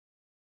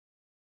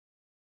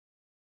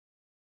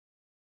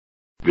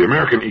The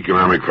American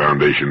Economic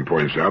Foundation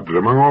points out that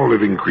among all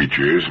living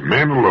creatures,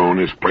 man alone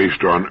is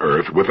placed on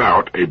Earth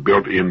without a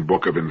built-in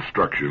book of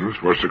instructions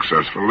for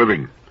successful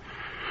living.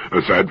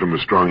 Aside from a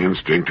strong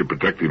instinct to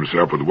protect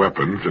himself with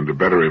weapons and to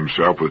better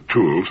himself with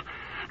tools,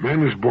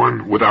 man is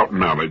born without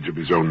knowledge of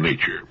his own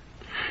nature.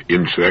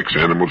 Insects,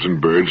 animals,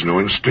 and birds know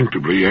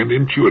instinctively and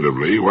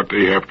intuitively what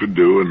they have to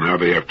do and how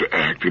they have to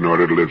act in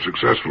order to live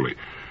successfully.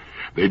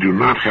 They do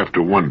not have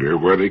to wonder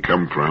where they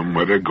come from,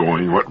 where they're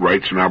going, what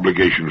rights and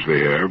obligations they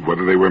have,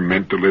 whether they were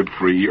meant to live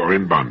free or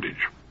in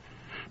bondage.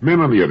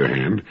 Men, on the other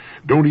hand,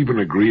 don't even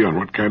agree on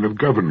what kind of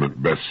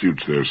government best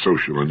suits their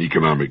social and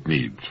economic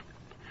needs.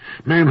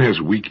 Man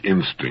has weak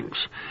instincts,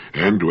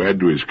 and to add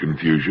to his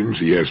confusions,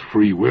 he has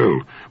free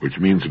will, which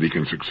means that he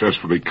can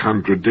successfully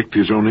contradict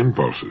his own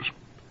impulses.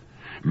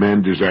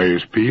 Man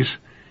desires peace,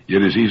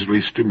 yet is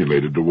easily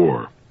stimulated to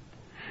war.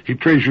 He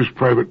treasures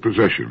private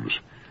possessions,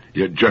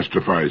 yet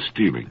justifies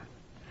stealing.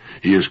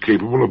 He is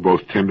capable of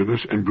both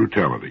tenderness and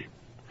brutality.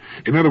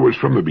 In other words,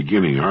 from the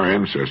beginning, our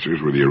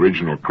ancestors were the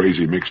original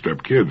crazy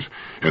mixed-up kids,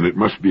 and it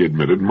must be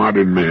admitted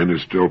modern man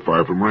is still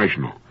far from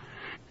rational.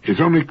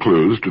 His only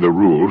clues to the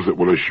rules that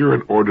will assure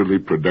an orderly,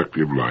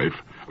 productive life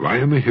lie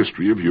in the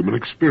history of human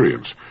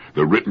experience,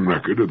 the written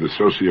record of the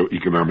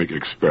socio-economic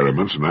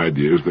experiments and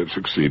ideas that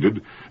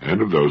succeeded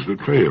and of those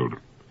that failed.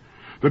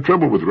 The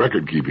trouble with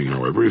record-keeping,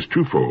 however, is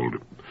twofold.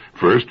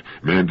 First,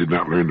 man did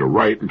not learn to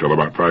write until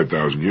about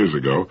 5,000 years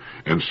ago,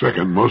 and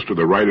second, most of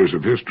the writers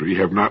of history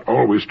have not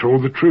always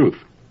told the truth.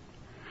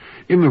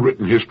 In the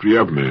written history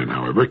of man,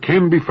 however,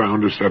 can be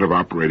found a set of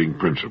operating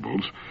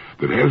principles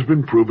that has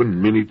been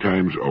proven many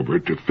times over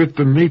to fit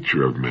the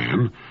nature of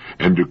man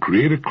and to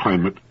create a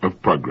climate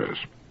of progress.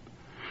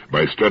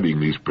 By studying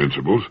these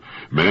principles,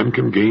 man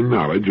can gain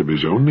knowledge of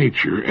his own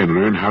nature and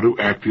learn how to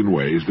act in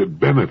ways that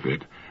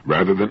benefit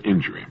rather than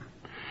injure him.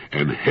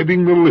 And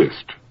heading the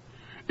list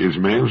is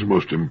man's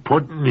most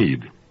important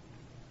need,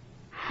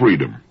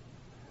 freedom.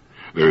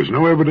 There is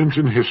no evidence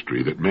in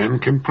history that man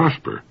can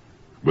prosper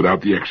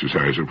without the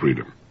exercise of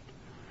freedom.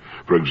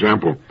 For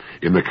example,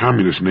 in the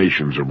communist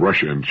nations of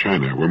Russia and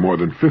China, where more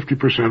than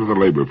 50% of the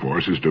labor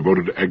force is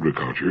devoted to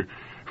agriculture,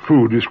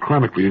 food is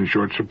chronically in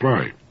short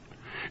supply.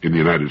 In the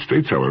United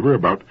States, however,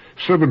 about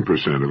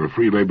 7% of the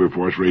free labor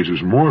force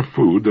raises more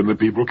food than the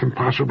people can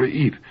possibly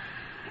eat.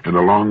 And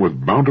along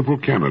with bountiful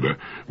Canada,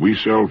 we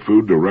sell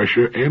food to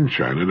Russia and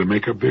China to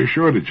make up their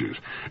shortages.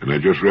 And I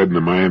just read in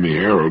the Miami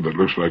Herald that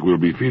looks like we'll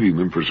be feeding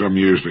them for some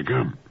years to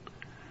come.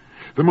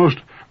 The most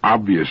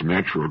obvious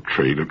natural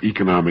trait of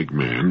economic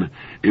man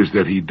is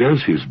that he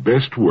does his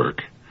best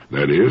work,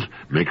 that is,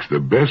 makes the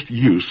best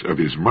use of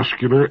his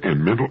muscular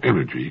and mental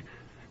energy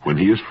when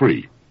he is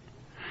free.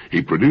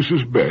 He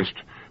produces best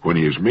when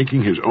he is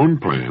making his own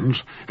plans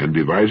and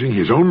devising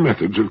his own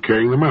methods of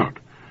carrying them out,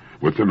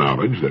 with the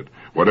knowledge that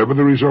whatever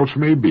the results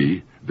may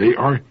be, they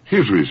are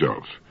his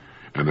results,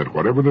 and that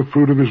whatever the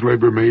fruit of his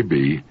labor may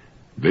be,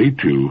 they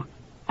too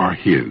are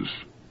his.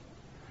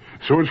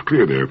 So it's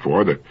clear,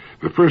 therefore, that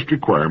the first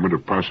requirement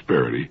of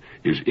prosperity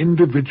is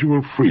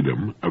individual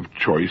freedom of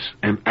choice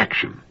and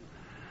action.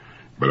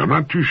 But I'm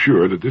not too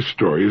sure that this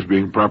story is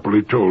being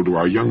properly told to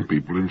our young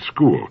people in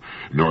school,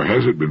 nor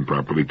has it been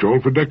properly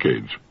told for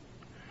decades.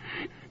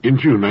 In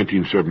June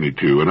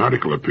 1972, an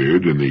article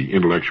appeared in the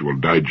Intellectual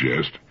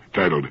Digest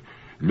titled,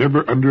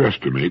 "Never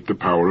Underestimate the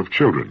Power of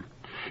Children."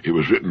 It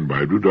was written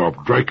by Rudolf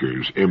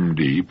Dreikers,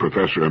 M.D.,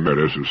 Professor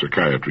Emeritus of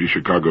Psychiatry,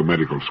 Chicago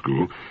Medical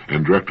School,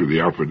 and Director of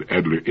the Alfred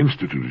Adler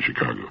Institute of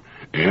Chicago,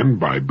 and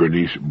by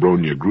Bernice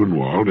Bronya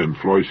Grunwald and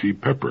Floyd C.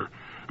 Pepper,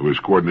 who is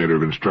Coordinator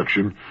of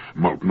Instruction,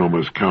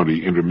 Multnoma's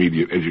County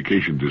Intermediate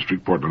Education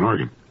District, Portland,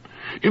 Oregon.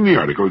 In the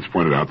article, it's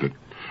pointed out that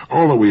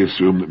although we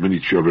assume that many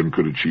children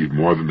could achieve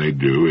more than they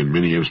do, in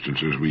many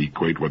instances we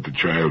equate what the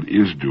child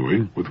is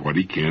doing with what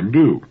he can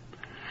do.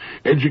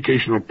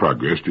 Educational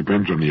progress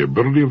depends on the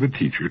ability of the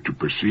teacher to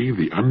perceive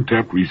the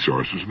untapped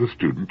resources of the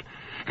student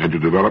and to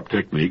develop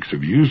techniques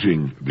of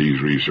using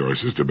these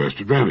resources to best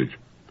advantage.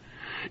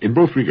 In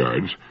both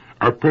regards,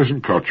 our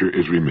present culture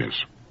is remiss.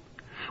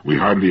 We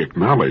hardly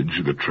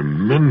acknowledge the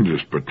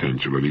tremendous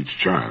potential of each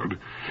child,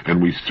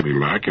 and we simply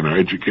lack in our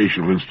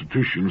educational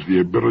institutions the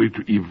ability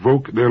to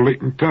evoke their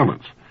latent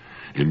talents.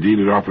 Indeed,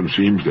 it often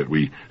seems that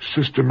we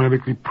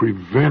systematically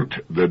prevent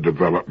the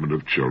development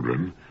of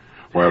children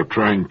while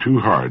trying too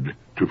hard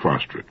to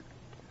foster it.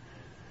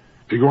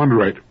 They go on to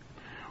write,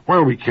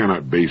 while we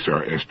cannot base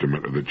our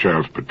estimate of the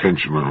child's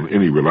potential on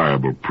any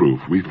reliable proof,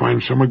 we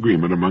find some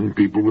agreement among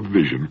people with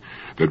vision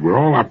that we're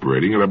all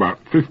operating at about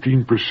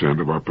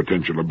 15% of our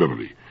potential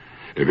ability.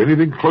 If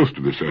anything close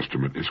to this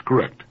estimate is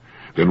correct,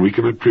 then we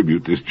can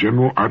attribute this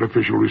general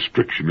artificial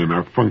restriction in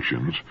our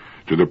functions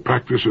to the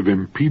practice of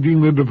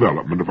impeding the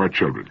development of our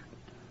children.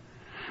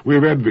 We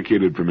have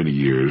advocated for many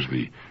years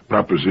the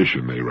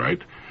proposition, they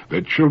write,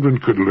 that children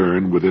could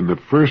learn within the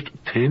first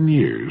 10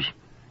 years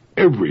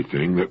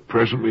everything that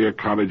presently a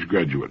college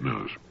graduate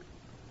knows.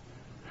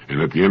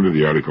 And at the end of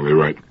the article they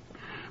write,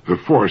 the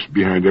force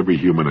behind every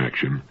human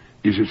action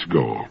is its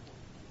goal.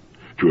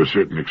 To a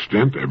certain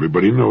extent,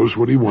 everybody knows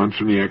what he wants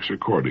and he acts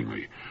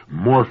accordingly.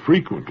 More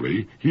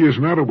frequently, he is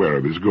not aware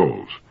of his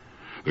goals.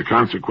 The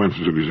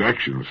consequences of his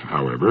actions,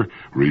 however,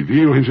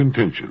 reveal his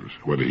intentions,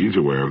 whether he's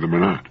aware of them or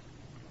not.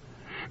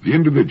 The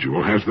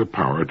individual has the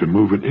power to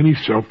move in any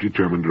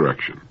self-determined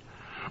direction.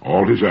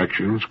 All his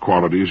actions,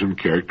 qualities, and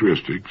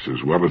characteristics,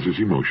 as well as his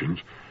emotions,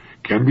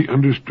 can be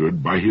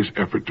understood by his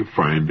effort to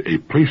find a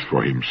place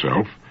for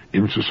himself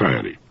in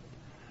society.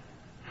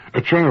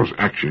 A child's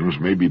actions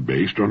may be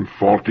based on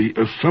faulty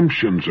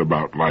assumptions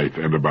about life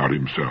and about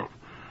himself.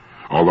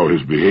 Although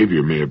his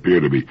behavior may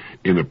appear to be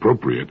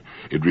inappropriate,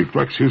 it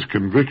reflects his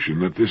conviction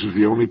that this is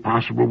the only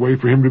possible way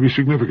for him to be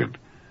significant.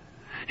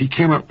 He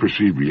cannot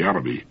perceive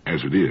reality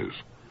as it is,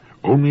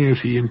 only as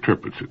he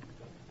interprets it.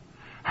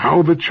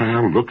 How the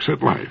child looks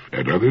at life,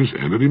 at others,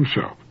 and at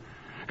himself,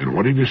 and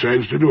what he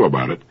decides to do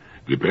about it,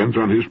 depends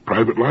on his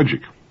private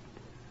logic.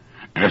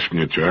 Asking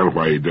a child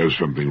why he does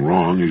something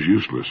wrong is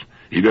useless.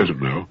 He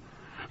doesn't know.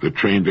 The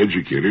trained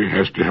educator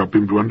has to help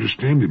him to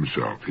understand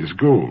himself, his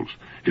goals,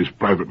 his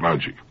private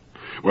logic.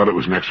 Well, it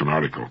was an excellent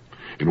article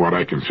in what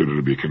I consider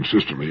to be a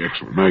consistently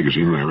excellent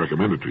magazine, and I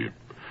recommend it to you.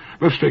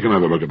 Let's take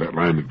another look at that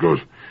line that goes,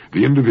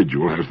 "The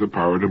individual has the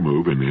power to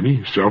move in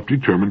any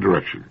self-determined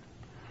direction.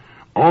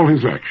 All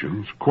his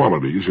actions,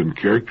 qualities, and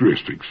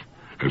characteristics,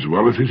 as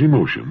well as his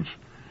emotions,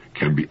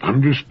 can be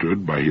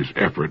understood by his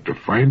effort to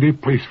find a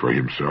place for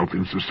himself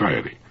in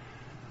society."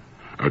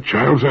 A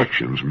child's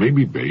actions may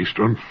be based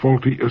on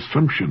faulty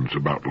assumptions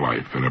about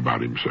life and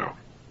about himself.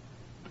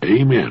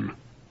 Amen.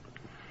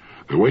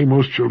 The way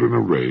most children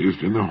are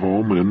raised in the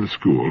home and in the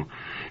school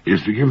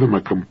is to give them a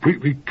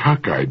completely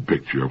cockeyed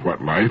picture of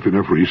what life in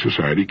a free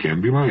society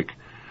can be like.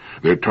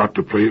 They're taught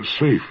to play it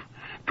safe,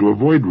 to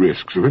avoid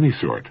risks of any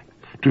sort,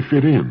 to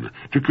fit in,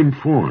 to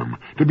conform,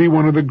 to be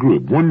one of the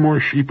group, one more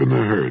sheep in the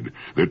herd.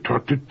 They're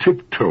taught to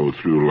tiptoe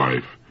through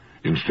life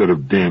instead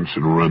of dance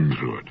and run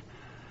through it.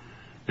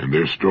 And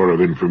their store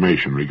of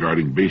information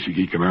regarding basic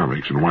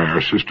economics and why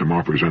our system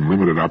offers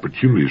unlimited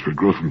opportunities for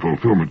growth and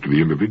fulfillment to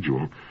the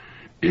individual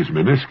is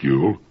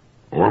minuscule,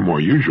 or more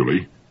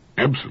usually,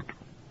 absent.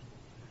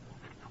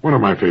 One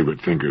of my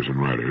favorite thinkers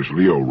and writers,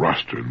 Leo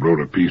Roston,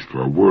 wrote a piece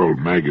for World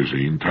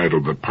magazine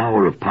titled "The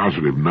Power of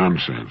Positive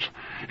Nonsense,"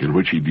 in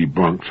which he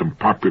debunked some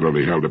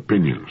popularly held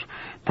opinions.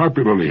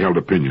 Popularly held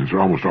opinions are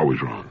almost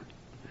always wrong.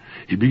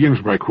 He begins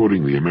by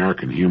quoting the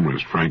American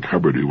humorist Frank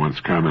Hubbard, who once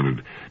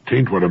commented,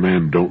 "'Tain't what a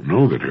man don't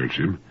know that hurts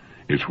him,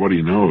 it's what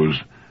he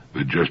knows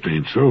that just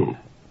ain't so."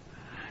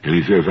 And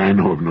he says, "I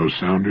know of no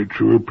sounder,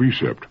 truer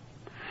precept.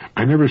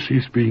 I never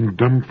cease being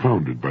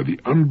dumbfounded by the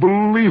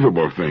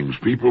unbelievable things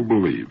people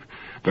believe,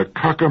 the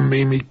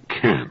cockamamie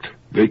cant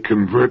they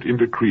convert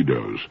into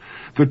credos,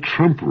 the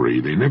trumpery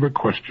they never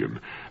question,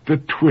 the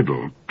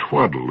twiddle,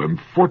 twaddle, and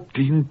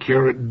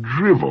 14-karat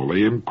drivel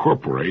they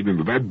incorporate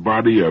into that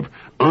body of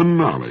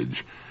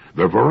unknowledge,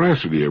 the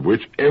veracity of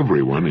which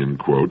everyone, in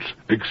quotes,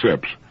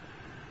 accepts.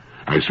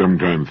 I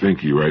sometimes think,"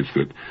 he writes,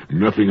 "that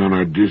nothing on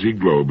our dizzy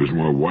globe is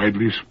more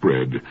widely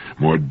spread,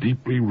 more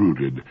deeply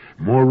rooted,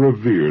 more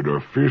revered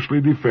or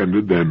fiercely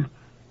defended than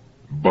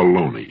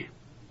baloney."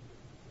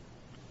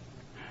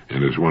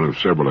 And as one of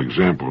several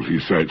examples, he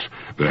cites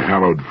the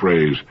hallowed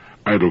phrase,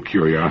 "idle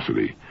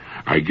curiosity."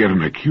 "I get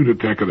an acute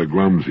attack of the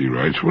glums," he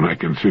writes, "when I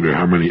consider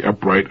how many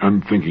upright,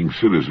 unthinking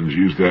citizens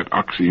use that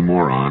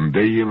oxymoron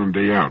day in and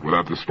day out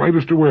without the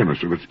slightest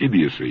awareness of its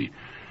idiocy.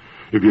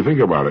 If you think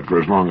about it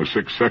for as long as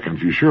 6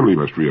 seconds, you surely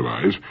must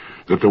realize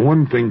that the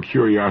one thing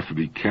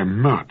curiosity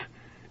cannot,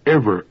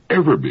 ever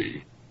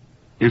be,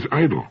 is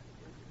idle."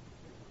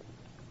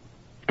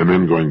 And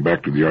then going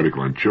back to the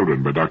article on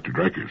children by Dr.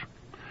 Dreikers,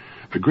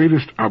 "The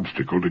greatest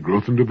obstacle to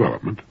growth and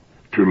development,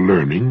 to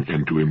learning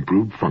and to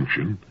improved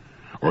function,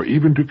 or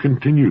even to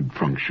continued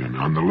function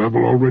on the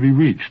level already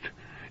reached,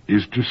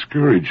 is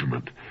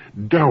discouragement,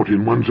 doubt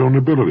in one's own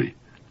ability.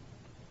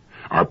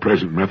 Our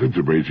present methods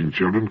of raising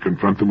children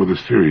confront them with a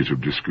series of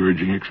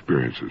discouraging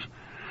experiences.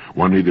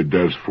 One either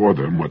does for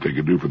them what they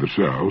could do for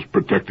themselves,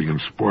 protecting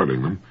and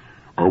spoiling them,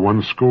 or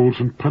one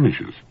scolds and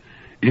punishes.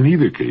 In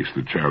either case,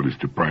 the child is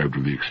deprived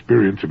of the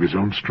experience of his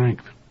own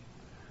strength."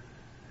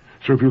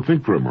 So if you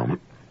think for a moment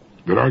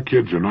that our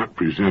kids are not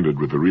presented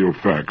with the real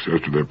facts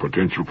as to their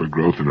potential for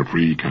growth in a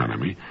free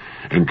economy,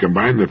 and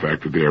combine the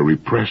fact that they are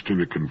repressed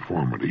into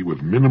conformity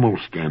with minimal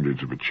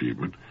standards of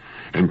achievement,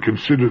 and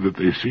consider that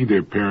they see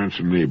their parents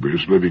and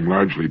neighbors living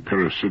largely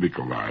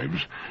parasitical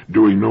lives,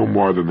 doing no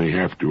more than they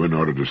have to in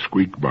order to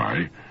squeak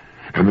by,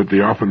 and that they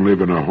often live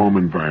in a home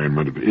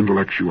environment of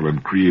intellectual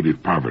and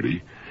creative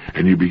poverty,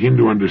 and you begin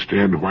to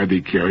understand why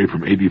they carry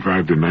from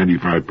 85 to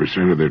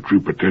 95% of their true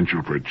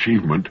potential for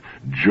achievement,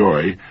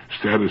 joy,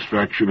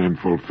 satisfaction, and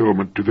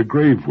fulfillment to the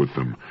grave with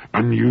them,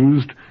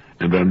 unused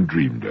and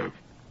undreamed of.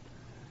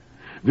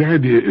 The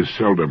idea is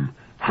seldom,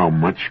 "How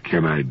much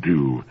can I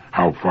do?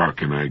 How far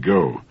can I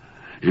go?"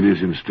 It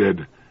is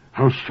instead,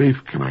 "How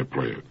safe can I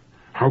play it?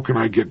 How can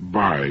I get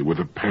by with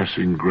a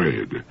passing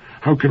grade?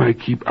 How can I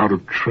keep out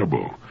of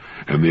trouble?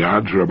 and the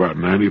odds are about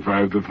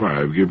 95 to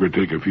 5, give or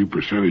take a few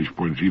percentage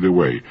points either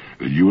way,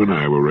 that you and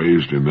I were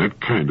raised in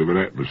that kind of an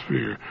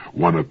atmosphere,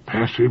 one of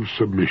passive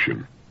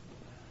submission.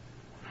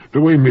 The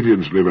way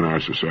millions live in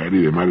our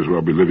society, they might as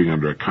well be living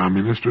under a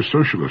communist or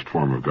socialist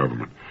form of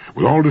government,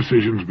 with all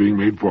decisions being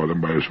made for them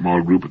by a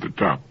small group at the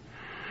top.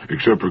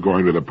 Except for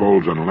going to the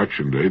polls on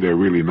election day, they're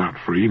really not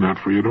free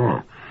at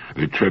all.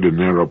 They tread a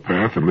narrow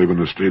path and live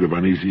in a state of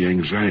uneasy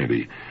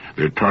anxiety.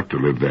 They're taught to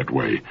live that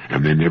way,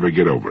 and they never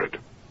get over it.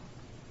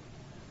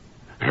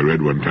 I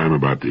read one time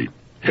about the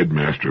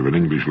headmaster of an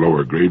English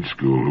lower grade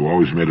school who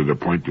always made it a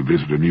point to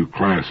visit a new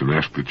class and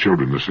ask the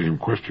children the same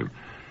question.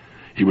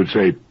 He would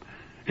say,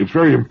 "It's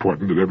very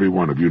important that every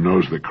one of you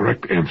knows the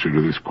correct answer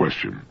to this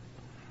question.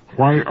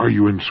 Why are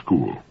you in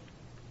school?"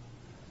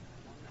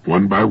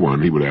 One by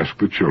one, he would ask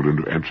the children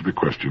to answer the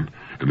question,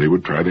 and they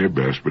would try their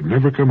best, but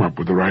never come up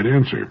with the right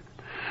answer.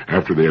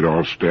 After they had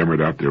all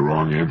stammered out their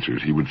wrong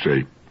answers, he would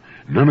say,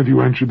 "None of you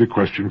answered the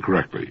question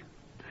correctly.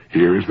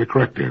 Here is the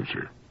correct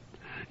answer.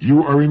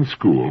 You are in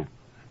school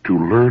to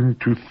learn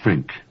to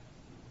think.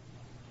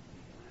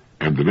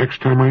 And the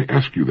next time I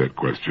ask you that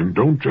question,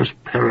 don't just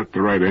parrot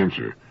the right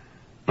answer.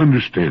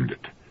 Understand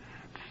it.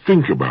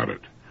 Think about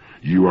it.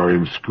 You are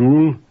in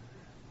school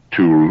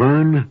to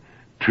learn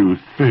to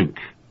think."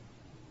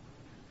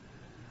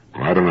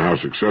 Well, I don't know how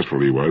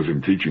successful he was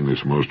in teaching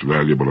this most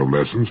valuable of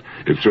lessons.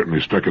 It certainly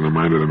stuck in the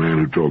mind of the man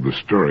who told the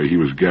story. He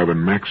was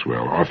Gavin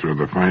Maxwell, author of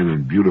the fine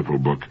and beautiful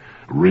book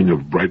Ring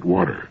of Bright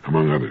Water,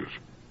 among others.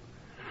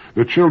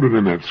 The children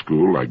in that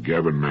school, like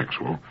Gavin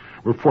Maxwell,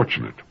 were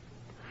fortunate.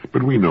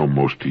 But we know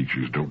most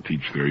teachers don't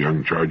teach their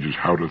young charges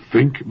how to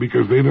think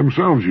because they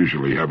themselves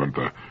usually haven't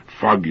the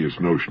foggiest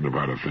notion of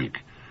how to think.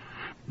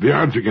 The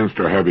odds against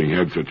our having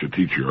had such a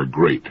teacher are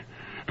great,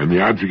 and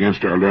the odds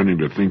against our learning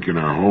to think in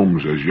our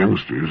homes as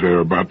youngsters are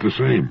about the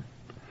same.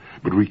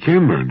 But we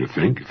can learn to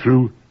think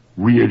through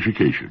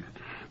re-education,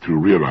 through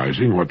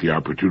realizing what the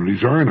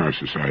opportunities are in our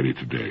society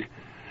today,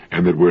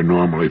 and that we're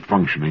normally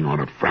functioning on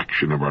a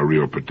fraction of our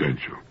real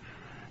potential,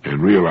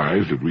 and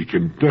realize that we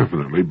can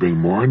definitely bring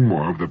more and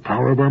more of the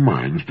power of our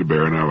minds to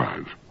bear in our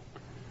lives.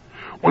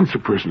 Once a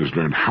person has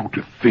learned how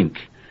to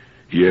think,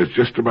 he has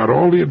just about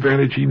all the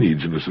advantage he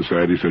needs in a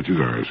society such as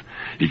ours.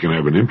 He can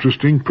have an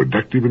interesting,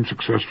 productive, and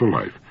successful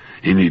life.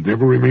 He need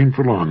never remain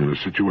for long in a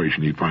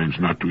situation he finds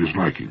not to his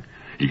liking.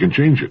 He can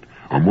change it,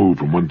 or move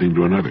from one thing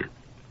to another.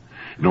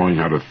 Knowing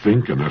how to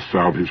think and thus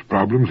solve his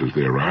problems as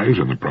they arise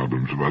and the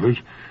problems of others,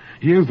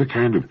 he has the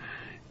kind of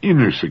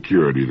inner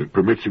security that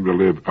permits him to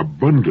live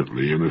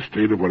abundantly in a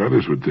state of what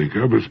others would think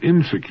of as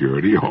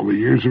insecurity all the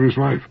years of his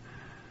life.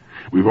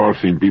 We've all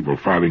seen people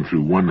filing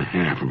through one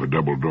half of a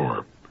double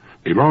door.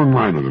 A long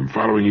line of them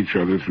following each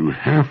other through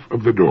half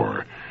of the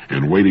door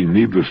and waiting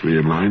needlessly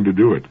in line to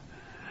do it.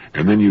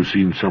 And then you've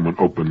seen someone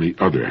open the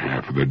other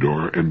half of the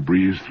door and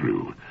breeze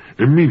through.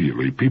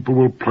 Immediately, people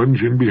will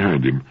plunge in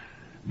behind him,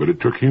 but it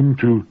took him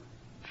to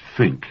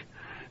think,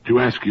 to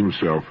ask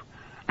himself,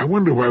 "I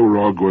wonder why we're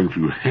all going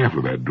through half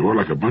of that door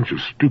like a bunch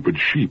of stupid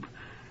sheep."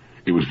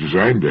 It was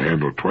designed to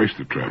handle twice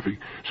the traffic,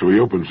 so he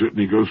opens it and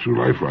he goes through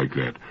life like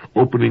that,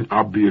 opening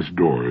obvious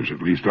doors,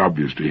 at least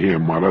obvious to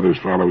him, while others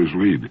follow his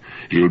lead.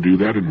 He'll do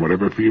that in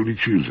whatever field he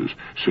chooses,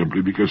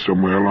 simply because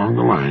somewhere along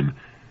the line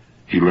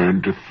he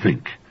learned to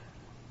think.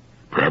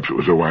 Perhaps it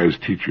was a wise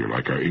teacher,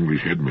 like our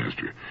English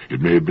headmaster.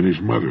 It may have been his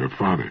mother or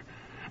father.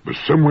 But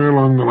somewhere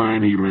along the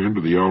line he learned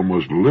of the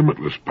almost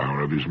limitless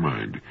power of his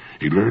mind.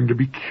 He learned to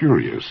be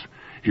curious.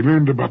 He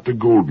learned about the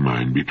gold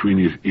mine between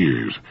his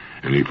ears,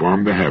 and he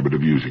formed the habit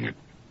of using it.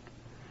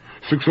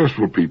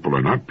 Successful people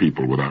are not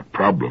people without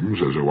problems,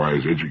 as a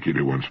wise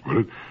educator once put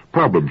it.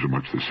 Problems are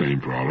much the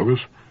same for all of us.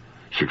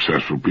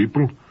 Successful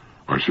people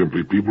are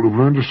simply people who've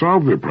learned to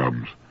solve their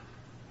problems.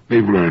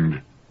 They've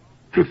learned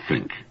to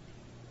think.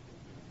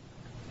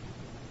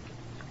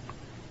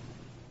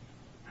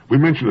 We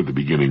mentioned at the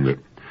beginning that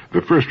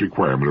the first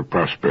requirement of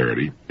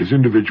prosperity is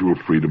individual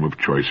freedom of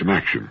choice and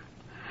action.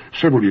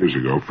 Several years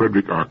ago,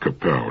 Frederick R.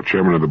 Capel,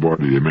 chairman of the board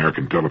of the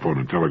American Telephone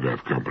and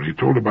Telegraph Company,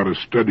 told about a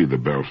study the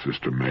Bell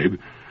system made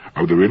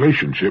of the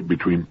relationship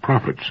between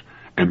profits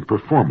and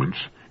performance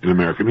in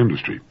American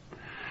industry.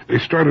 They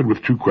started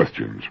with two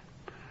questions.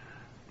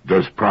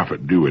 Does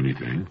profit do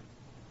anything?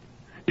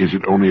 Is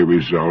it only a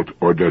result,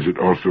 or does it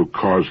also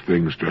cause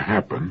things to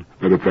happen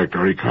that affect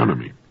our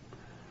economy?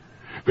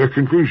 Their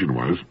conclusion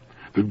was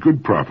that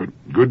good profit,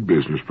 good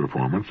business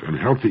performance, and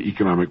healthy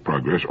economic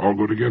progress all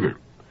go together.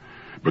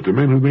 But the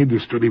men who made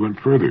this study went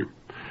further.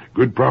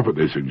 Good profit,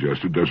 they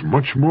suggested, does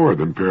much more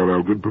than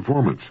parallel good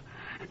performance.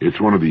 It's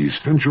one of the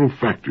essential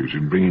factors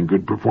in bringing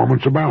good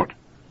performance about.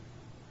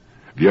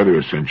 The other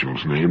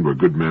essentials named were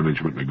good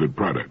management and a good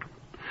product.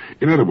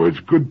 In other words,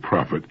 good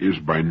profit is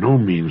by no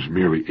means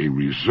merely a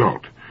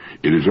result.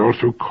 It is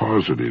also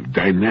causative,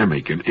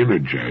 dynamic, and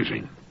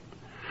energizing.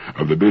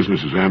 Of the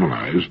businesses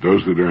analyzed,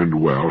 those that earned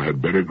well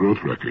had better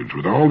growth records,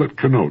 with all that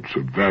connotes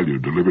of value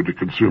delivered to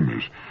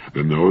consumers,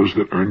 than those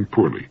that earned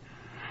poorly.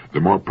 The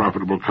more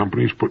profitable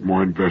companies put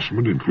more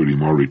investment, including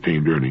more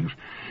retained earnings,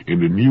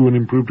 into new and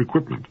improved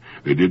equipment.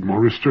 They did more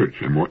research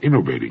and more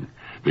innovating.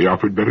 They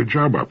offered better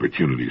job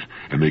opportunities,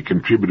 and they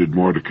contributed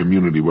more to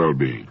community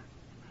well-being.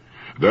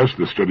 Thus,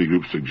 the study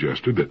group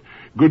suggested that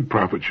good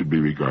profit should be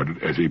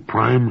regarded as a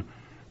prime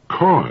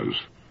cause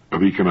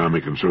of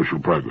economic and social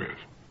progress.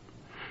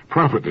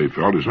 Profit, they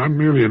felt, is not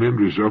merely an end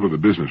result of the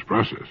business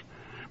process,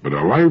 but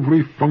a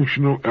lively,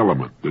 functional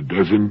element that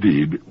does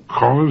indeed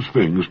cause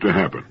things to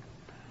happen.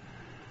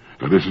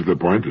 Now, this is the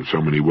point that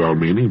so many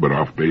well-meaning but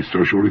off-base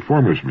social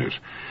reformers miss.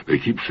 They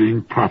keep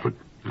seeing profit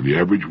and the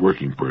average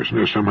working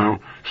person as somehow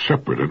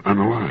separate and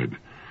unallied.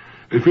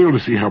 They fail to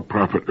see how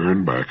profit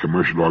earned by a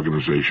commercial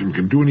organization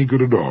can do any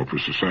good at all for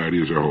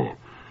society as a whole.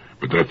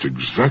 But that's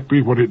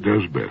exactly what it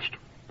does best.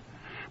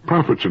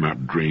 Profits are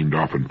not drained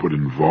off and put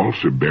in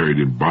vaults or buried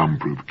in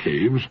bomb-proof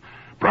caves.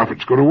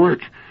 Profits go to work.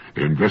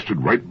 They're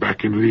invested right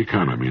back into the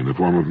economy in the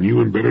form of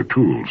new and better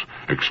tools,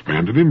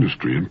 expanded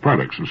industry and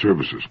products and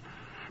services.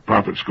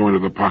 Profits go into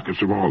the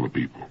pockets of all the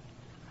people.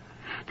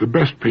 The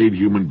best-paid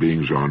human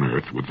beings on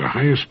Earth, with the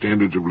highest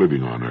standards of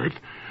living on Earth,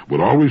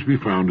 will always be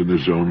found in the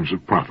zones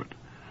of profit.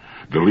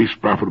 The least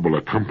profitable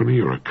a company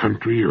or a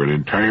country or an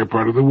entire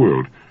part of the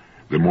world,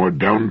 the more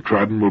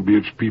downtrodden will be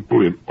its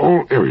people in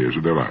all areas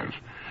of their lives.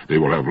 They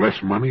will have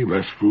less money,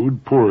 less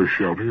food, poorer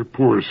shelter,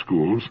 poorer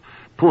schools,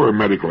 poorer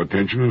medical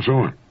attention, and so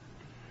on.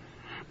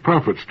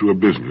 Profits to a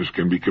business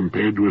can be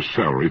compared to a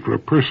salary for a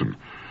person.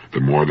 The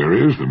more there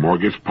is, the more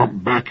gets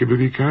pumped back into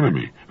the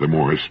economy, the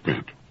more is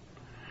spent.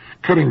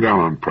 Cutting down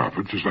on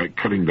profits is like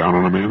cutting down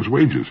on a man's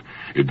wages.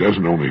 It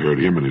doesn't only hurt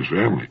him and his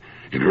family.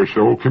 It hurts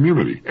the whole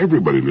community.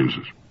 Everybody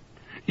loses.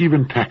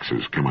 Even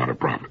taxes come out of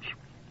profits.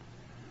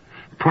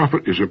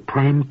 Profit is a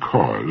prime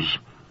cause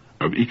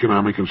of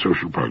economic and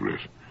social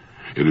progress.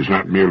 It is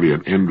not merely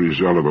an end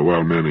result of a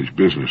well-managed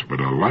business, but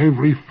a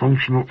lively,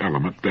 functional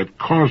element that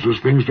causes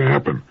things to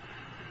happen.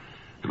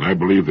 And I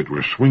believe that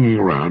we're swinging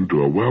around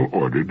to a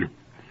well-ordered,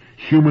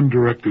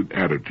 human-directed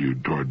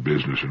attitude toward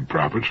business and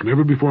profits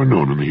never before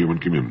known in the human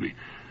community.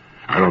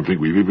 I don't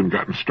think we've even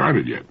gotten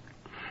started yet.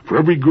 For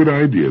every good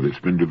idea that's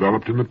been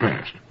developed in the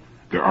past,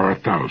 there are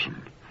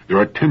 1,000. There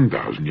are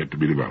 10,000 yet to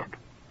be developed.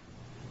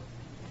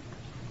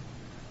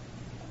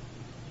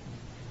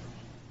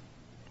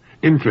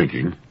 In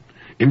thinking,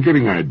 in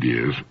getting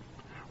ideas,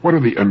 what are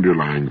the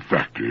underlying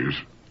factors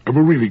of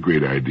a really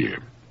great idea?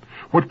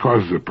 What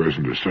causes a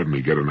person to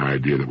suddenly get an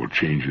idea that will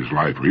change his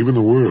life or even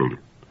the world?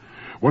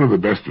 One of the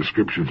best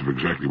descriptions of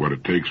exactly what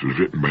it takes was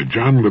written by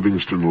John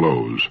Livingston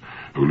Lowes,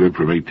 who lived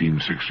from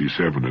 1867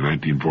 to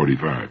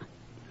 1945.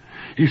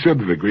 He said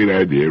that a great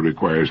idea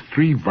requires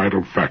 3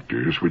 vital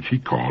factors, which he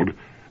called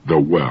the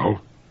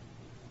well,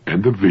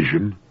 and the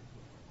vision,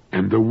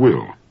 and the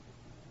will.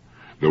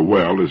 The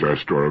well is our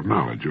store of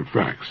knowledge, of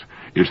facts.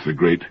 It's the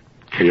great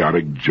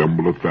chaotic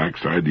jumble of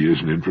facts, ideas,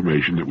 and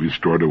information that we've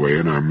stored away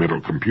in our mental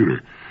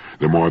computer.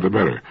 The more the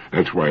better.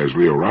 That's why, as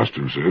Leo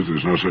Roston says,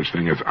 there's no such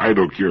thing as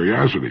idle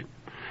curiosity.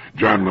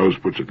 John Lowes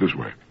puts it this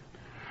way.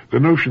 The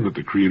notion that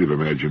the creative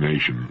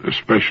imagination,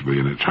 especially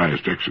in its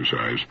highest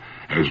exercise,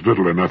 has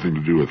little or nothing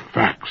to do with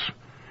facts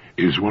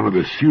is one of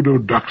the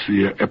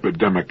pseudodoxia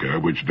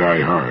epidemica which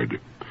die hard.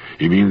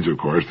 He means, of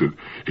course, that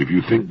if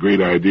you think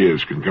great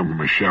ideas can come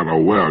from a shallow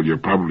well, you're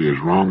probably as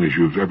wrong as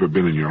you've ever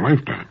been in your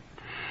lifetime.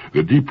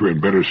 The deeper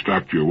and better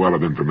stocked your well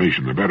of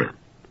information, the better.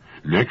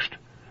 Next,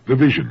 the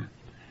vision.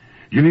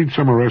 You need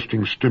some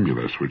arresting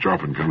stimulus, which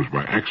often comes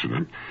by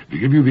accident, to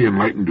give you the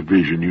enlightened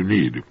vision you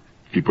need.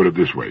 He put it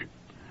this way.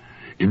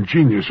 In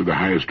genius of the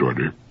highest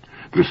order,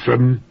 the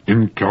sudden,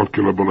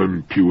 incalculable,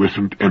 and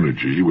puissant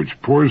energy which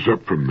pours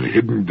up from the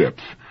hidden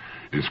depths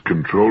is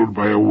controlled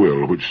by a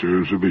will which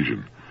serves a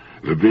vision,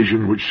 the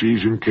vision which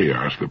sees in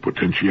chaos the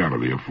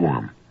potentiality of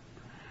form.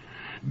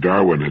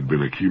 Darwin had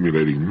been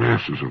accumulating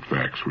masses of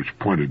facts which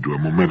pointed to a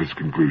momentous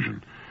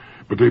conclusion,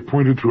 but they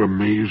pointed through a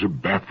maze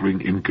of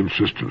baffling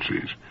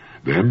inconsistencies.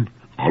 Then,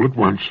 all at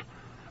once,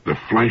 the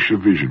flash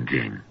of vision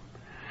came.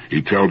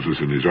 He tells us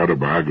in his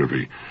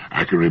autobiography,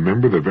 I can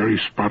remember the very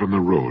spot on the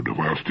road,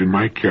 whilst in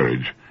my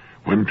carriage,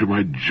 when to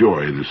my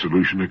joy the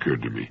solution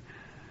occurred to me.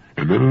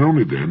 And then and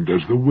only then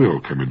does the will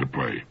come into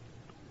play.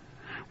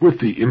 With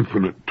the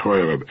infinite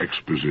toil of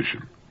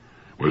exposition,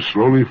 was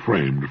slowly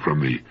framed from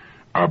the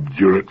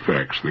obdurate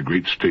facts the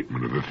great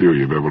statement of the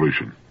theory of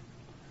evolution.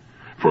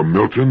 For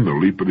Milton, the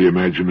leap of the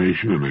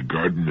imagination in a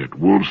garden at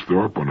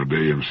Woolsthorpe on a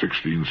day in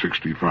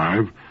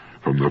 1665,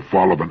 from the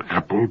fall of an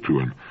apple to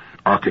an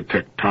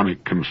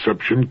architectonic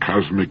conception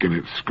cosmic in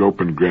its scope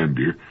and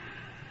grandeur,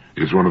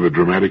 is one of the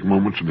dramatic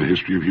moments in the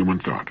history of human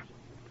thought.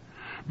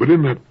 But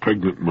in that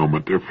pregnant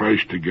moment there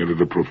flashed together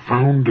the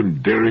profound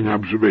and daring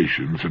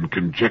observations and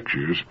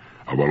conjectures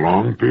of a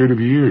long period of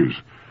years,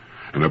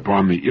 and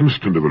upon the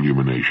instant of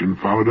illumination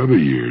followed other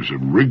years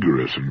of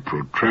rigorous and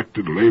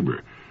protracted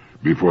labor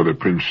before the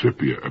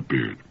Principia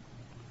appeared.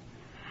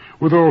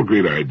 With all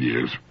great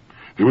ideas,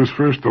 there was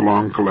first the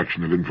long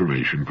collection of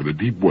information for the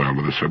deep well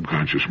of the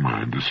subconscious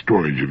mind, the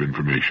storage of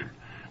information.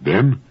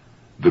 Then,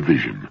 the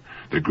vision,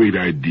 the great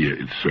idea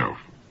itself.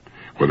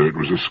 whether it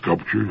was a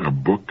sculpture, a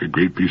book, a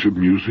great piece of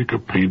music, a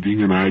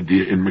painting, an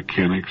idea in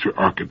mechanics or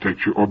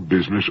architecture or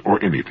business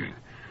or anything.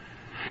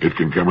 It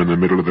can come in the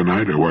middle of the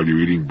night or while you're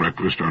eating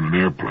breakfast on an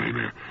airplane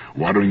or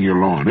watering your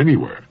lawn,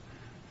 anywhere.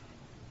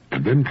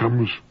 And then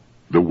comes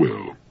the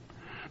will,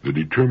 the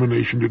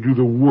determination to do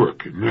the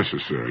work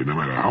necessary, no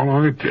matter how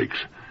long it takes,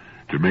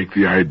 to make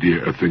the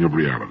idea a thing of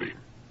reality.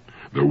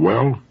 The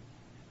well,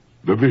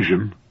 the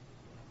vision,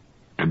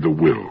 and the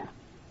will.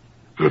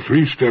 The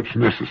 3 steps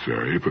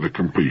necessary for the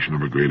completion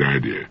of a great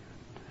idea.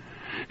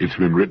 It's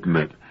been written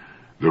that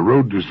the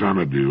road to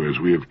Xanadu, as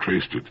we have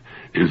traced it,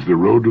 is the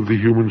road of the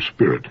human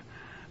spirit,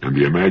 and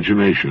the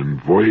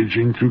imagination,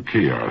 voyaging through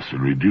chaos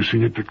and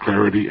reducing it to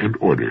clarity and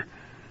order,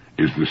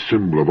 is the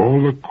symbol of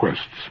all the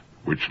quests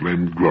which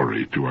lend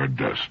glory to our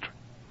dust.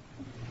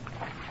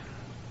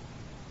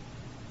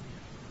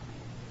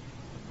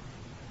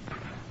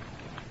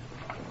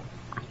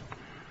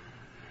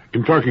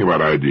 In talking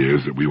about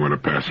ideas that we want to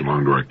pass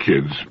along to our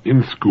kids,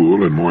 in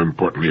school and more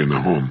importantly in the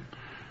home,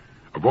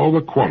 of all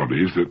the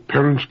qualities that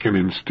parents can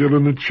instill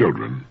in the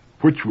children,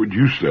 which would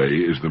you say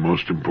is the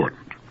most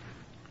important?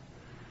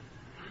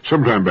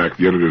 Sometime back,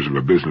 the editors of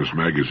a business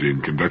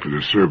magazine conducted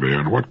a survey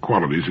on what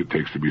qualities it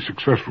takes to be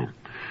successful.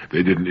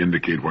 They didn't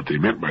indicate what they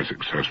meant by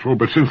successful,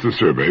 but since the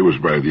survey was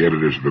by the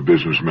editors of a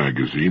business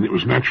magazine, it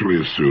was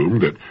naturally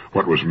assumed that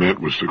what was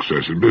meant was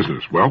success in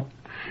business. Well,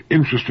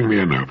 interestingly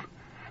enough,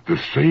 the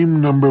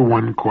same number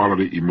 1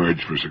 quality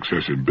emerged for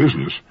success in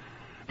business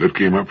that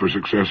came up for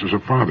success as a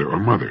father or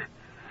mother.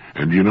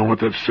 And do you know what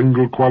that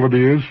single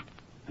quality is?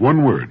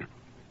 1 word.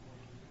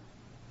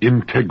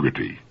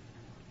 Integrity.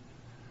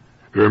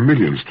 There are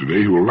millions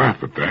today who will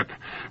laugh at that,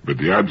 but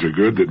the odds are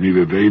good that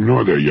neither they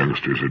nor their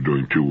youngsters are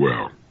doing too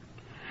well.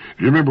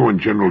 Do you remember when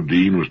General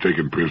Dean was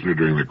taken prisoner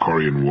during the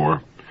Korean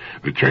War?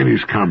 The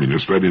Chinese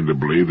communists led him to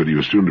believe that he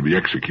was soon to be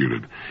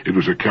executed. It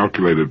was a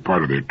calculated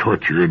part of their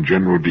torture, and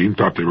General Dean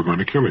thought they were going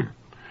to kill him.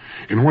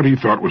 In what he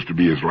thought was to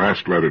be his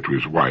last letter to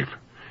his wife,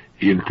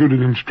 he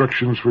included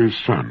instructions for his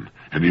son,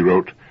 and he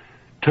wrote,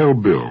 "Tell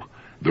Bill,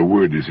 the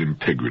word is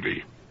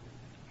integrity."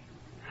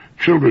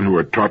 Children who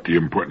are taught the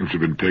importance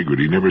of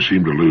integrity never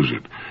seem to lose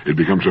it. It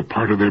becomes a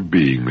part of their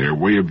being, their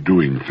way of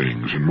doing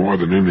things, and more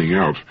than anything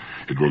else,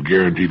 it will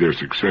guarantee their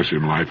success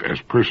in life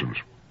as persons.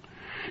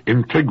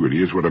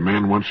 Integrity is what a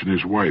man wants in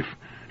his wife,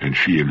 and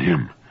she in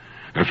him.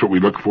 That's what we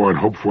look for and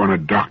hope for in a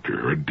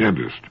doctor or a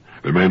dentist,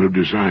 the man who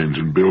designs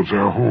and builds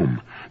our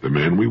home, the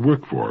man we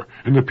work for,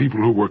 and the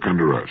people who work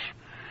under us.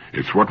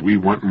 It's what we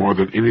want more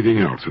than anything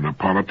else in a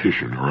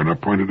politician or an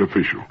appointed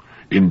official,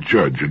 in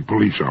judge and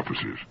police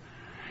officers.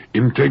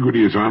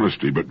 Integrity is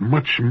honesty, but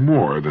much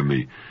more than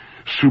the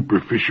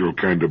superficial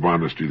kind of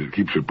honesty that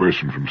keeps a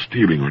person from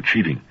stealing or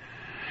cheating.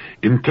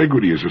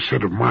 Integrity is a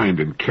set of mind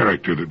and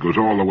character that goes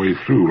all the way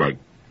through, like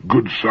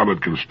good,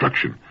 solid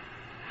construction.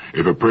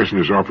 If a person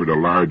is offered a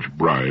large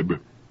bribe,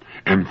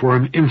 and for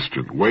an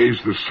instant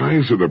weighs the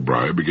size of the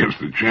bribe against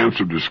the chance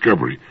of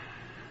discovery,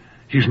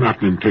 he's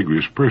not an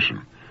integrous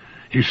person.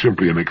 He's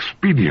simply an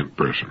expedient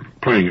person,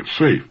 playing it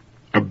safe,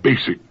 a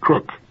basic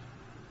crook.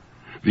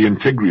 The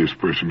integrous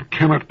person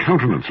cannot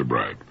countenance a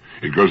bribe.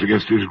 It goes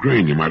against his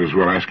grain. You might as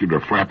well ask him to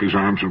flap his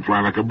arms and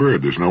fly like a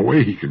bird. There's no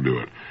way he can do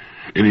it,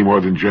 any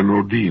more than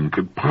General Dean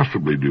could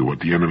possibly do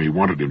what the enemy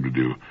wanted him to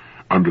do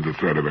under the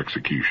threat of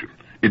execution.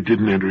 It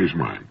didn't enter his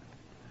mind.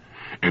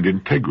 And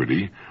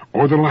integrity,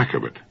 or the lack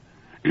of it,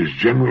 is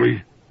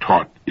generally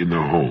taught in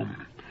the home,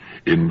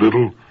 in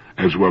little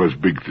as well as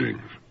big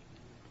things.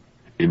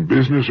 In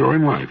business or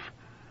in life,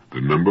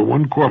 the number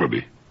 1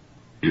 quality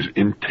is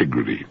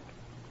integrity.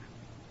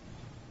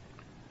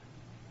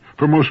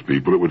 For most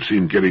people, it would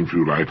seem getting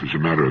through life is a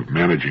matter of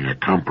managing a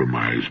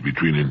compromise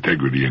between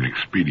integrity and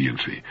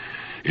expediency.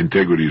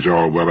 Integrity is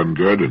all well and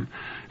good, and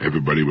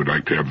everybody would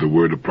like to have the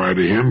word apply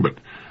to him, but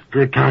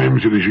there are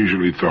times it is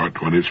usually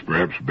thought when it's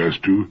perhaps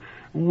best to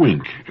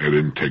wink at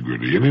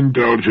integrity and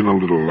indulge in a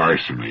little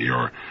larceny,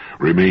 or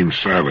remain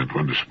silent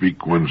when to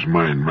speak one's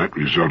mind might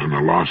result in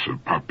a loss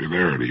of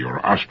popularity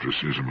or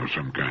ostracism of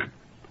some kind.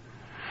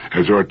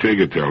 As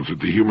Ortega tells it,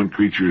 the human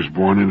creature is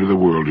born into the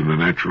world in a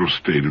natural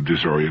state of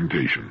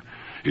disorientation.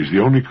 He is the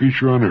only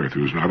creature on earth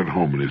who is not at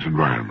home in his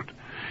environment.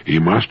 He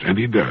must, and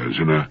he does,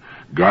 in a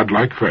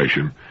godlike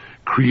fashion,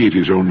 create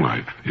his own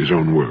life, his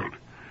own world.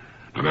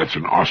 Now that's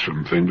an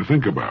awesome thing to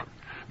think about.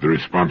 The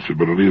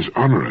responsibility is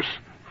onerous,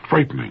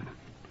 frightening.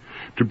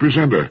 To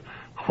present a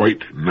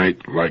white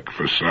knight-like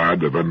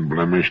facade of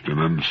unblemished and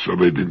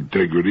unsullied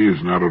integrity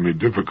is not only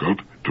difficult,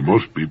 to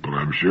most people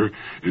I'm sure,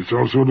 it's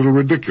also a little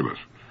ridiculous.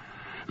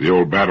 The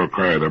old battle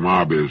cry of the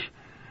mob is,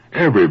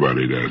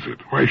 "Everybody does it.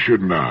 Why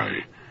shouldn't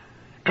I?"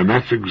 And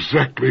that's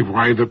exactly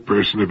why the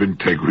person of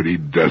integrity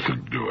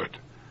doesn't do it.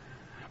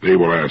 They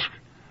will ask,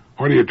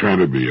 "What are you trying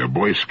to be, a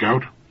Boy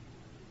Scout?"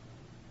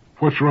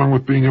 What's wrong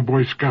with being a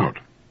Boy Scout?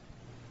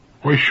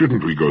 Why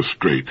shouldn't we go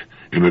straight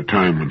in a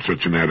time when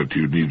such an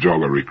attitude needs all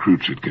the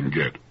recruits it can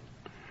get?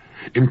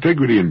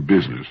 Integrity in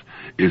business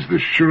is the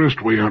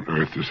surest way on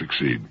earth to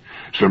succeed.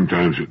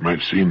 Sometimes it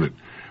might seem that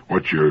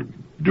what you're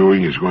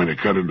doing is going to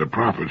cut into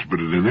profits, but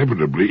it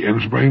inevitably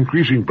ends by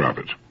increasing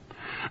profits.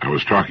 I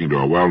was talking to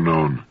a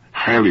well-known,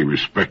 highly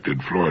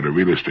respected Florida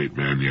real estate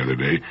man the other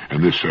day,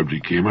 and this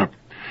subject came up.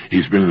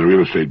 He's been in the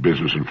real estate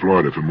business in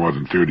Florida for more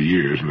than 30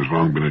 years and has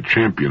long been a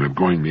champion of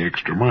going the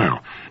extra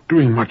mile,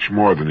 doing much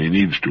more than he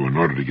needs to in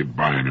order to get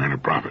by and earn a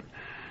profit.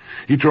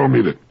 He told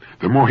me that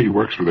the more he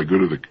works for the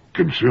good of the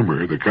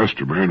consumer, the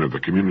customer, and of the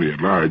community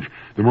at large,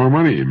 the more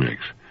money he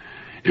makes.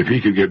 If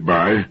he could get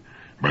by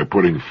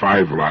putting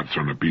 5 lots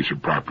on a piece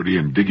of property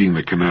and digging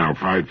the canal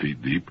 5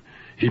 feet deep,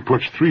 he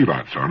puts 3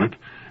 lots on it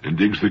and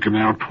digs the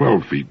canal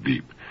 12 feet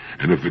deep.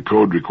 And if the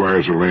code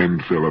requires a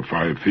landfill of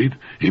 5 feet,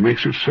 he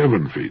makes it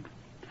 7 feet.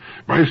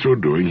 By so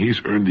doing, he's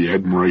earned the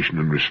admiration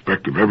and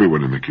respect of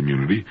everyone in the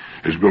community,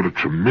 has built a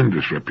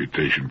tremendous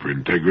reputation for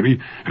integrity,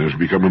 and has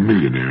become a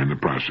millionaire in the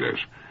process.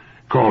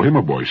 Call him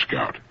a Boy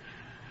Scout,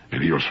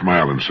 and he'll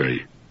smile and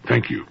say,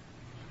 "Thank you."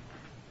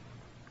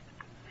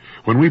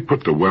 When we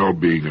put the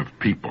well-being of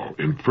people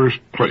in first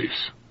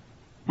place,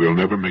 we'll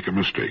never make a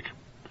mistake.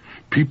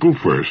 People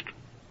first,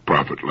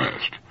 profit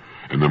last.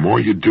 And the more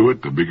you do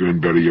it, the bigger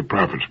and better your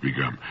profits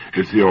become.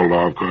 It's the old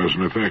law of cause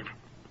and effect.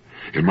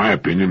 In my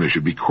opinion, there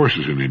should be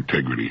courses in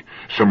integrity.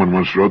 Someone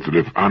once wrote that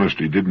if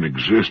honesty didn't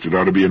exist, it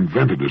ought to be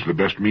invented as the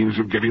best means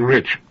of getting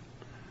rich.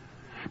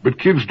 But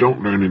kids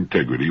don't learn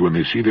integrity when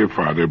they see their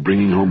father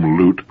bringing home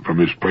loot from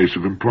his place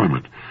of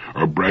employment,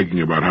 or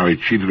bragging about how he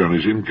cheated on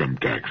his income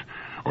tax,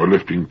 or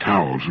lifting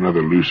towels and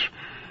other loose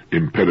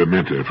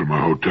impedimenta from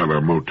a hotel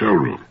or motel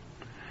room.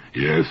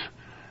 Yes,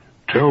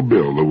 tell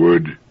Bill the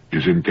word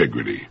is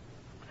integrity.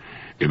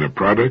 In a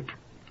product,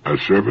 a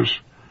service,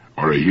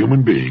 or a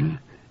human being,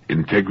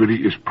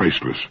 integrity is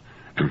priceless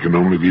and can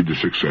only lead to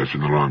success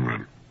in the long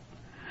run.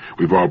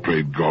 We've all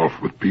played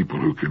golf with people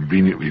who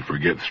conveniently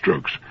forget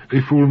strokes. They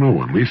fool no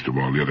one, least of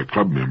all the other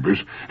club members,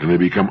 and they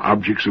become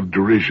objects of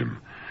derision.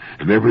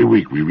 And every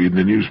week we read in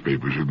the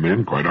newspapers of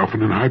men, quite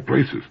often in high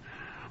places,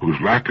 whose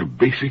lack of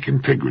basic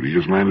integrity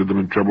has landed them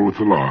in trouble with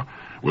the law,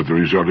 with the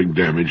resulting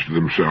damage to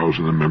themselves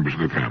and the members of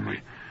their family.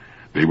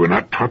 They were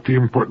not taught the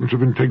importance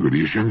of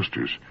integrity as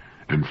youngsters,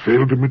 and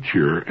failed to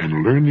mature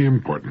and learn the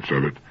importance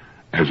of it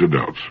as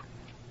adults.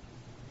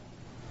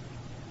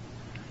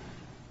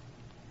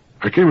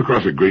 I came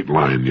across a great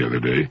line the other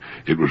day.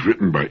 It was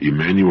written by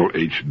Emanuel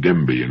H.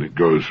 Demby, and it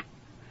goes,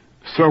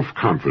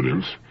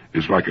 "Self-confidence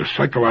is like a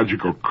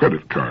psychological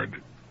credit card."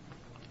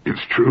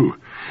 It's true,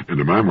 and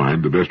to my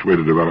mind, the best way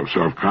to develop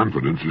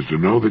self-confidence is to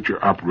know that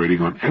you're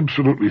operating on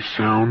absolutely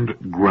sound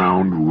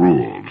ground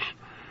rules.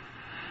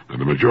 Now,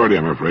 the majority,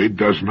 I'm afraid,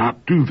 does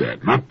not do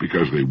that, not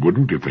because they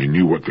wouldn't if they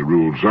knew what the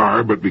rules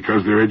are, but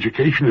because their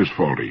education is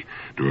faulty.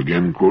 To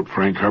again quote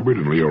Frank Hubbard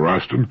and Leo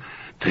Roston,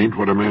 "'Tain't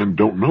what a man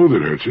don't know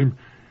that hurts him,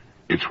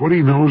 it's what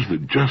he knows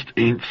that just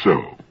ain't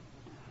so."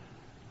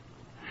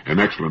 An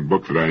excellent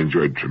book that I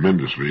enjoyed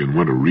tremendously and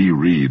want to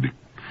reread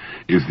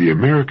is The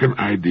American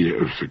Idea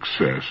of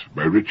Success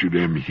by Richard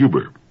M.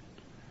 Huber.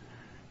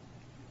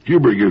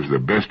 Huber gives the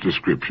best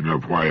description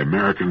of why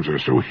Americans are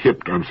so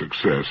hipped on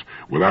success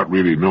without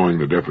really knowing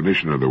the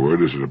definition of the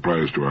word as it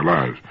applies to our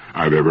lives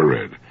I've ever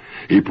read.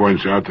 He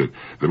points out that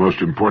the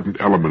most important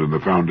element in the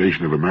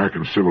foundation of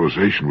American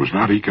civilization was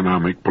not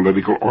economic,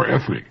 political, or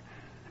ethnic.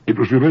 It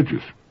was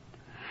religious.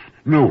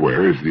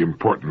 Nowhere is the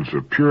importance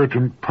of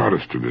Puritan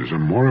Protestantism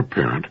more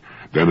apparent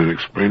than in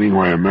explaining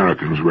why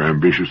Americans were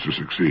ambitious to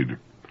succeed.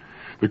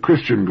 The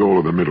Christian goal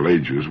of the Middle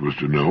Ages was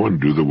to know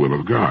and do the will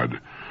of God.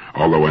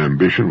 Although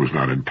ambition was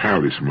not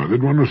entirely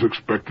smothered, one was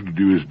expected to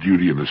do his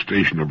duty in the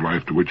station of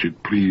life to which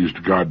it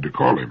pleased God to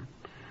call him.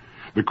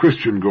 The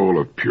Christian goal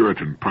of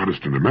Puritan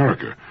Protestant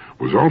America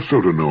was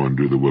also to know and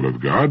do the will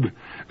of God,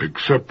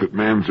 except that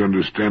man's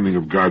understanding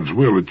of God's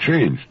will had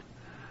changed.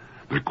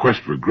 The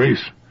quest for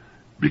grace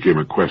became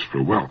a quest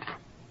for wealth.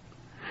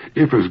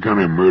 If, as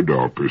Gunnar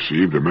Myrdal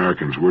perceived,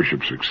 Americans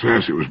worshipped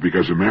success, it was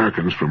because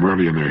Americans from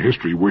early in their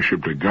history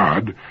worshipped a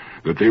God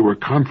that they were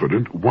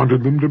confident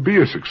wanted them to be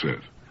a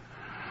success.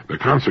 The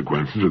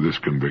consequences of this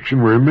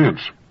conviction were immense.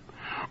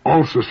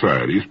 All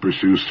societies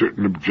pursue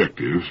certain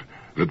objectives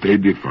that they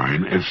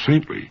define as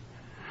saintly.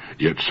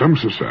 Yet some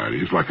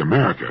societies, like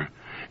America,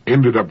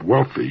 ended up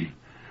wealthy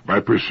by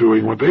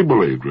pursuing what they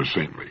believed was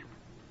saintly.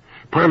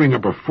 Piling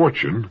up a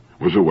fortune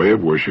was a way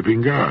of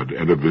worshiping God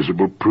and a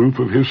visible proof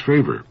of his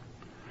favor.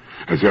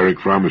 As Erich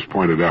Fromm has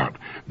pointed out,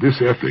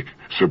 this ethic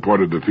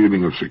supported the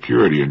feeling of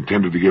security and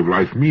tended to give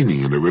life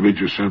meaning and a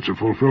religious sense of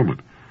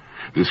fulfillment.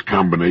 This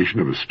combination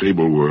of a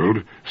stable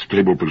world,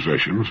 stable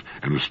possessions,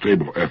 and a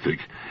stable ethic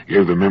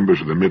gave the members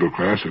of the middle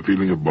class a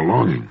feeling of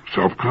belonging,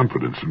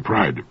 self-confidence, and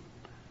pride.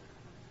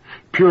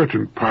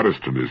 Puritan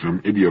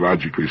Protestantism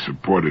ideologically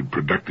supported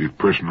productive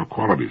personal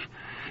qualities.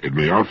 It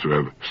may also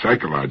have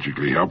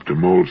psychologically helped to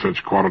mold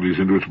such qualities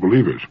into its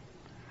believers.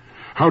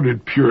 How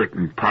did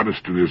Puritan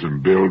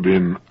Protestantism build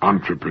in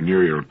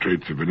entrepreneurial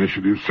traits of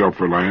initiative,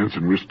 self-reliance,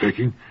 and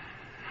risk-taking?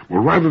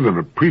 Well, rather than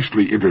a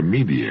priestly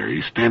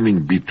intermediary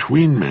standing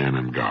between man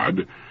and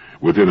God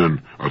within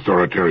an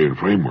authoritarian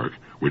framework,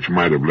 which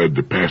might have led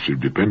to passive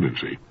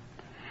dependency,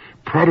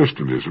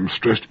 Protestantism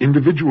stressed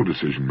individual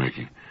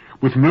decision-making,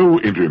 with no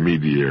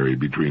intermediary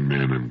between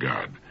man and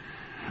God.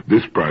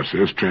 This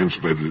process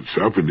translated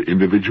itself into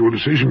individual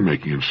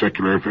decision-making in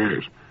secular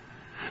affairs.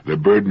 The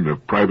burden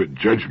of private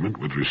judgment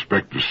with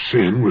respect to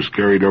sin was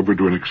carried over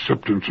to an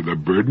acceptance of the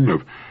burden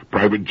of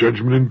private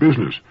judgment in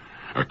business,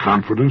 a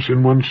confidence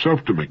in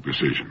oneself to make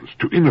decisions,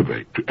 to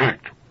innovate, to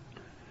act.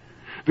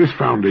 This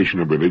foundation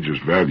of religious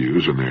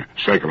values and their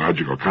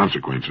psychological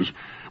consequences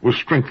was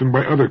strengthened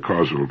by other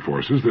causal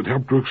forces that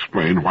helped to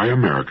explain why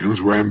Americans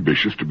were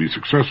ambitious to be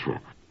successful.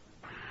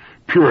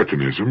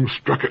 Puritanism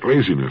struck at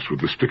laziness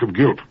with the stick of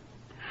guilt.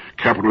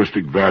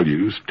 Capitalistic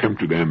values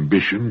tempted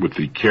ambition with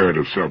the carrot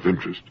of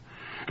self-interest,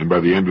 and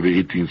by the end of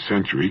the 18th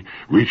century,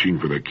 reaching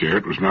for the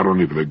carrot was not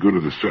only for the good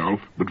of the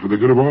self, but for the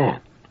good of all.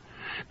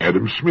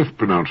 Adam Smith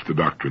pronounced the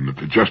doctrine that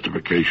the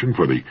justification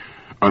for the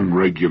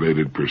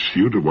unregulated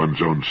pursuit of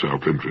one's own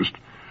self-interest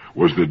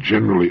was the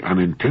generally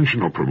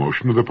unintentional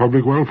promotion of the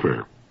public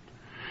welfare.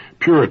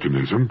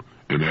 Puritanism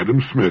and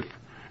Adam Smith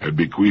had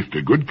bequeathed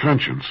a good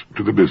conscience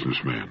to the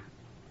businessman.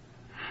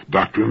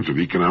 Doctrines of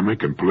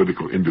economic and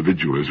political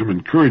individualism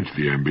encouraged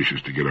the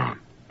ambitious to get on.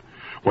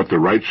 What the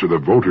rights of the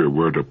voter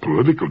were to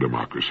political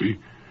democracy,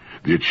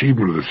 the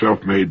achievement of the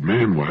self-made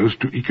man was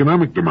to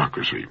economic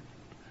democracy.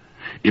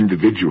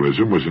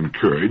 Individualism was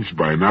encouraged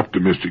by an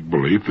optimistic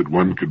belief that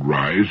one could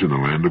rise in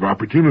a land of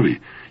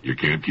opportunity. You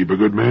can't keep a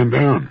good man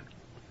down.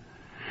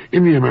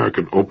 In the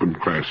American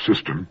open-class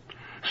system,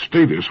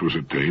 status was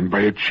attained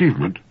by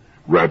achievement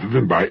rather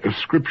than by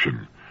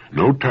ascription.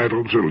 No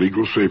titles or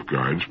legal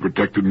safeguards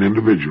protected an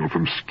individual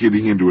from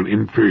skidding into an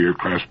inferior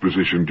class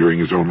position during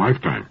his own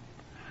lifetime.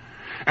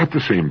 At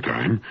the same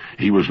time,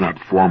 he was not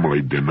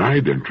formally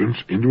denied entrance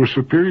into a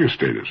superior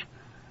status.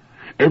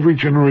 Every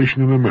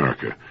generation in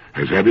America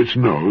has had its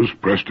nose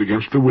pressed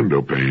against the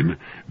window pane,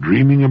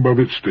 dreaming above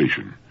its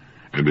station,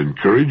 and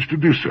encouraged to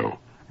do so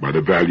by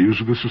the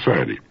values of the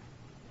society.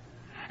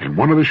 And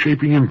one of the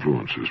shaping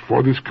influences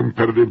for this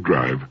competitive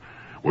drive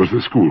was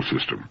the school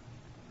system.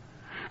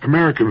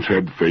 Americans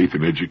had faith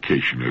in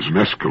education as an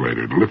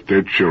escalator to lift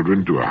their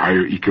children to a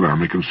higher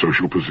economic and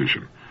social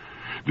position.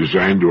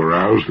 Designed to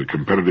arouse the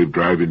competitive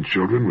drive in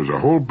children was a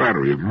whole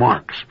battery of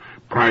marks,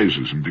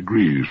 prizes, and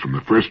degrees from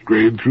the first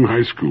grade through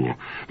high school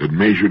that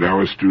measured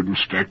how a student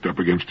stacked up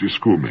against his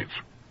schoolmates.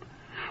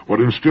 What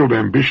instilled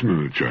ambition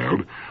in a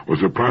child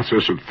was a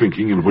process of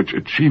thinking in which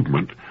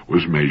achievement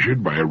was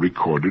measured by a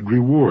recorded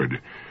reward.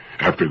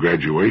 After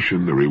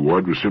graduation, the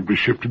reward was simply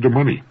shifted to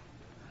money.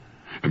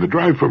 And the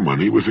drive for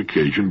money was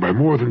occasioned by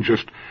more than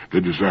just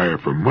the desire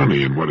for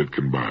money and what it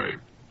can buy.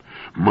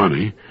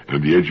 Money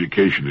and the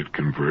education it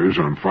confers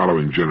on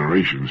following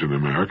generations in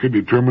America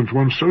determines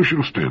one's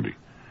social standing.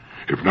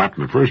 If not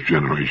in the first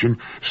generation,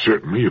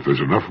 certainly, if there's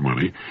enough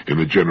money, in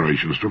the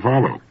generations to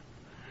follow.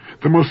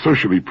 The most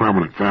socially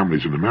prominent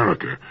families in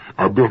America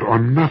are built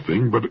on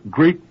nothing but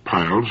great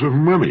piles of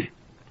money.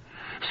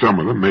 Some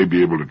of them may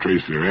be able to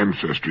trace their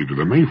ancestry to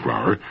the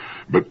Mayflower,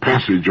 but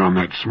passage on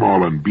that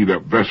small and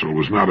beat-up vessel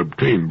was not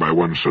obtained by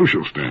one's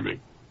social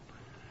standing.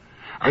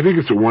 I think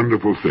it's a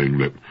wonderful thing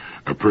that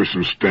a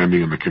person's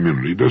standing in the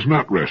community does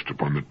not rest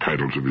upon the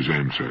titles of his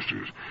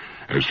ancestors.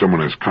 As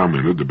someone has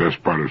commented, the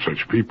best part of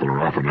such people are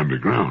often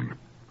underground.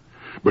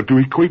 But to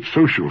equate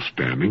social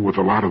standing with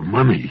a lot of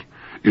money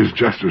is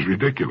just as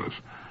ridiculous.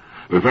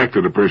 The fact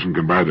that a person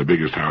can buy the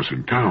biggest house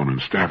in town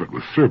and staff it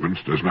with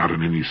servants does not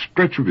in any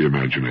stretch of the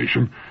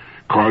imagination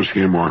cause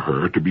him or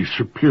her to be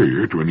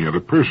superior to any other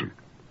person.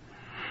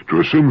 To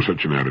assume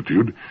such an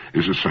attitude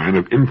is a sign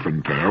of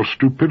infantile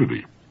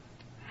stupidity.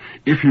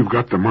 If you've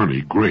got the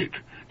money, great.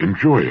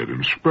 Enjoy it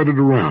and spread it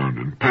around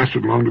and pass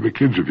it along to the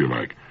kids if you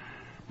like.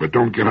 But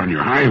don't get on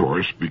your high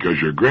horse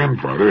because your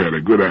grandfather had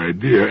a good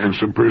idea and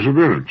some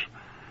perseverance.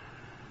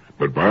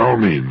 But by all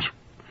means,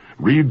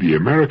 read The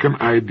American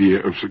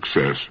Idea of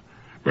Success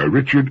by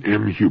Richard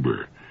M.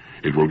 Huber.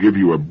 It will give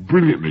you a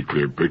brilliantly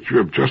clear picture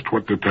of just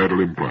what the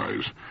title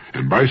implies,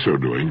 and by so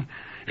doing,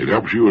 it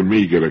helps you and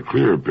me get a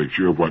clearer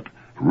picture of what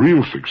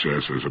real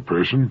success as a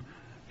person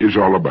is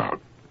all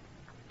about.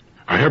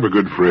 I have a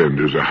good friend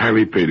who's a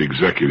highly paid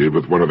executive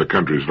with one of the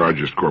country's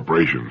largest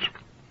corporations.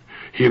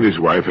 He and his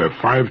wife have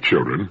 5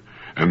 children,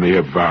 and they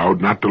have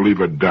vowed not to leave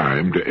a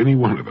dime to any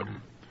one of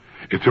them.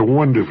 It's a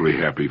wonderfully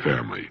happy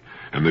family,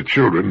 and the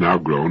children, now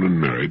grown and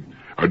married,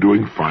 are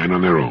doing fine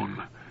on their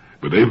own.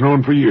 But they've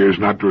known for years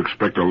not to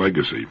expect a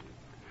legacy.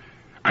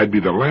 I'd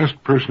be the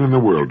last person in the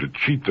world to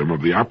cheat them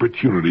of the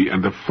opportunity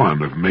and the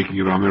fun of making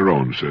it on their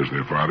own, says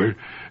their father,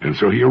 and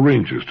so he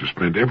arranges to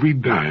spend every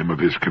dime of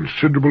his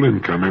considerable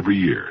income every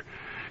year.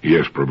 He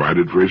has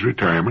provided for his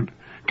retirement,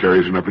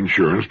 carries enough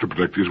insurance to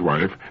protect his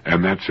wife,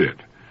 and that's it.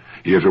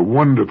 He has a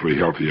wonderfully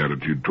healthy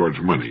attitude towards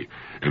money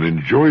and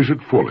enjoys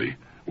it fully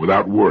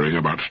without worrying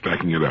about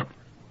stacking it up.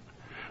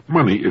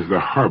 Money is the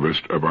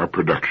harvest of our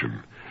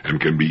production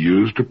and can be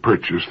used to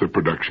purchase the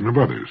production of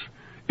others.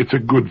 It's a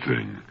good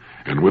thing,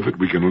 and with it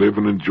we can live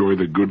and enjoy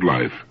the good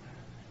life,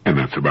 and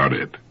that's about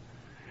it.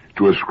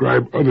 To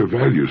ascribe other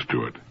values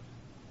to it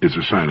is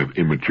a sign of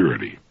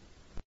immaturity.